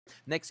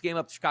Next game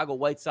up, the Chicago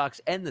White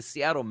Sox and the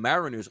Seattle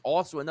Mariners.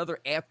 Also another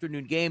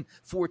afternoon game,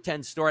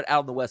 4:10 start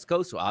out on the West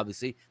Coast. So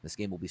obviously this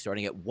game will be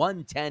starting at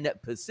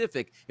 1:10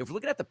 Pacific. If we're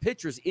looking at the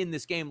pitchers in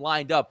this game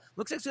lined up,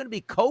 looks like it's going to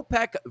be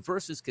Kopech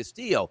versus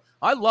Castillo.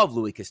 I love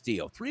Louis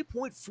Castillo.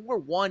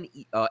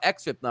 3.41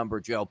 xFIP number,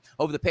 Joe,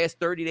 over the past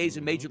 30 days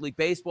in Major League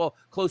Baseball,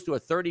 close to a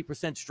 30%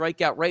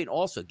 strikeout rate.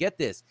 Also, get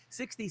this,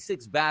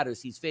 66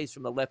 batters he's faced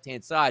from the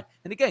left-hand side.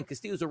 And again,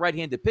 Castillo's a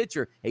right-handed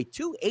pitcher, a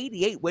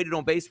 288 weighted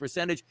on base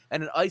percentage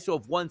and an ISO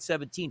of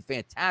 117.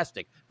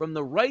 Fantastic. From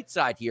the right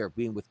side here,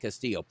 being with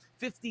Castillo,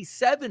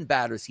 57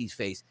 batters he's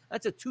faced.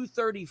 That's a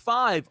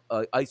 235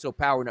 ISO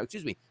power,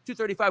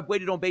 235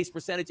 weighted on base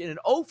percentage and an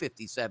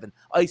 057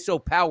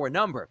 ISO power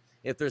number.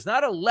 If there's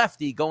not a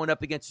lefty going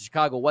up against the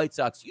Chicago White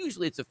Sox,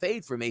 usually it's a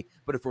fade for me.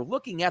 But if we're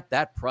looking at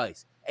that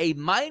price, a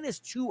minus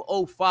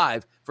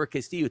 205 for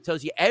Castillo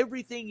tells you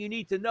everything you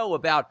need to know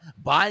about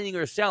buying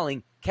or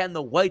selling. Can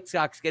the White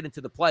Sox get into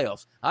the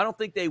playoffs? I don't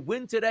think they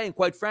win today. And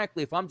quite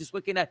frankly, if I'm just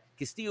looking at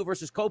Castillo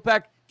versus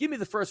Kopech, give me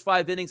the first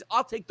 5 innings.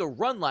 I'll take the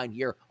run line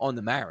here on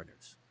the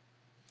Mariners.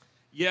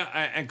 Yeah,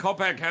 and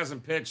Kopech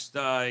hasn't pitched.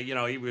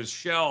 He was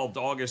shelved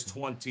August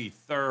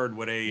 23rd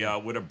with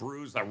a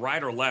bruise, a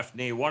right or left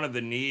knee, one of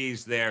the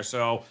knees there.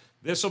 So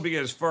this will be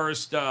his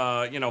first,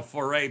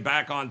 foray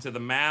back onto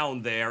the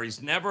mound there.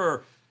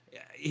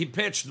 He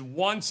pitched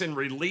once in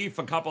relief,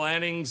 a couple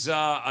innings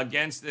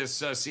against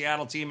this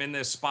Seattle team in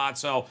this spot.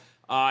 So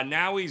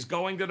now he's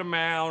going to the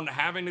mound,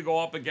 having to go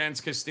up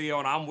against Castillo,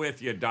 and I'm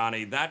with you,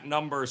 Donnie. That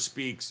number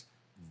speaks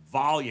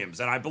volumes.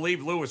 And I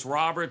believe Lewis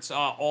Roberts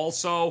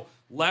also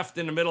left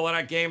in the middle of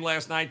that game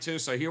last night, too.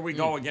 So here we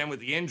go again with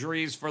the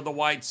injuries for the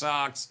White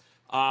Sox.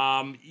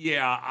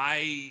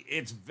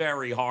 It's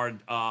very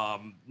hard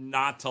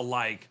not to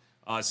like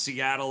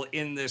Seattle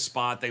in this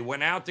spot. They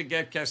went out to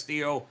get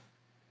Castillo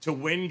to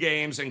win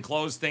games and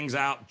close things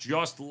out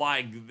just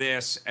like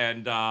this.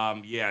 And,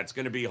 it's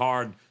going to be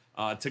hard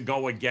to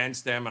go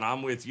against them. And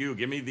I'm with you.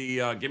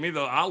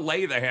 I'll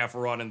lay the half a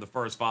run in the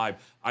first 5.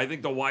 I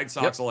think the White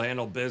Sox will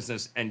handle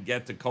business and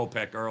get to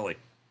Kopech early.